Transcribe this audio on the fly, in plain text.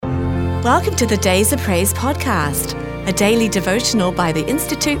Welcome to the Days of Praise podcast, a daily devotional by the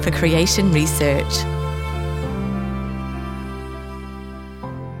Institute for Creation Research.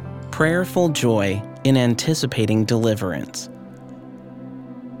 Prayerful joy in anticipating deliverance.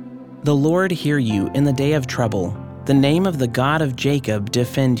 The Lord hear you in the day of trouble. The name of the God of Jacob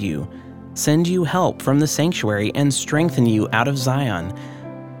defend you. Send you help from the sanctuary and strengthen you out of Zion.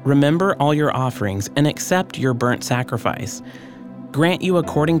 Remember all your offerings and accept your burnt sacrifice. Grant you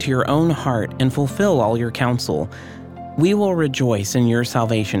according to your own heart and fulfill all your counsel. We will rejoice in your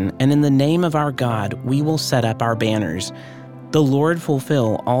salvation, and in the name of our God we will set up our banners. The Lord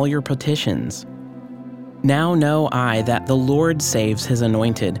fulfill all your petitions. Now know I that the Lord saves his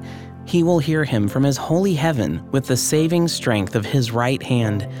anointed. He will hear him from his holy heaven with the saving strength of his right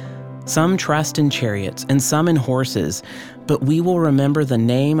hand. Some trust in chariots and some in horses, but we will remember the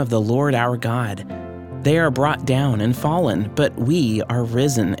name of the Lord our God. They are brought down and fallen, but we are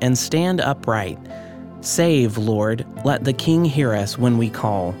risen and stand upright. Save, Lord, let the King hear us when we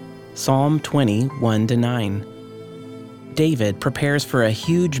call. Psalm 20, 1-9. David prepares for a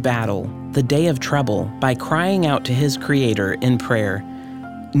huge battle, the day of trouble, by crying out to his Creator in prayer.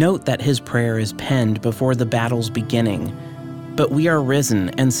 Note that his prayer is penned before the battle's beginning. But we are risen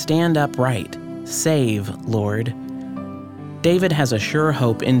and stand upright. Save, Lord. David has a sure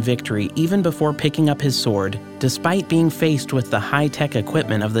hope in victory even before picking up his sword, despite being faced with the high-tech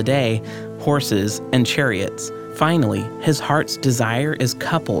equipment of the day, horses and chariots. Finally, his heart's desire is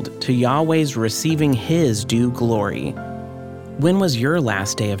coupled to Yahweh's receiving his due glory. When was your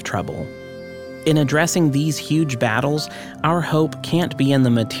last day of trouble? In addressing these huge battles, our hope can't be in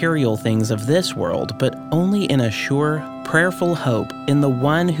the material things of this world, but only in a sure, prayerful hope in the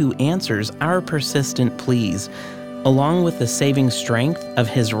one who answers our persistent pleas, along with the saving strength of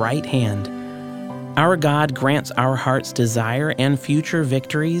his right hand. Our God grants our heart's desire and future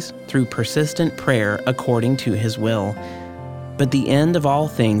victories through persistent prayer according to his will. But the end of all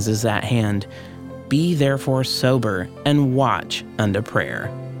things is at hand. Be therefore sober and watch unto prayer.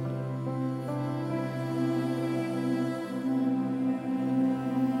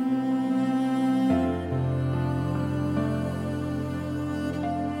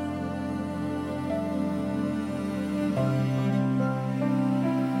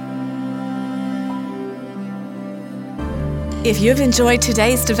 If you've enjoyed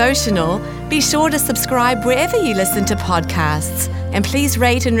today's devotional, be sure to subscribe wherever you listen to podcasts, and please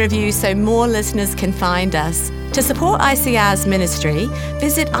rate and review so more listeners can find us. To support ICR's ministry,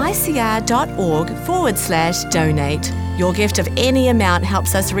 visit icr.org/donate. Your gift of any amount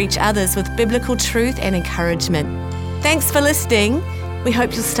helps us reach others with biblical truth and encouragement. Thanks for listening. We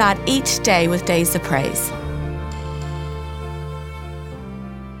hope you'll start each day with Days of Praise.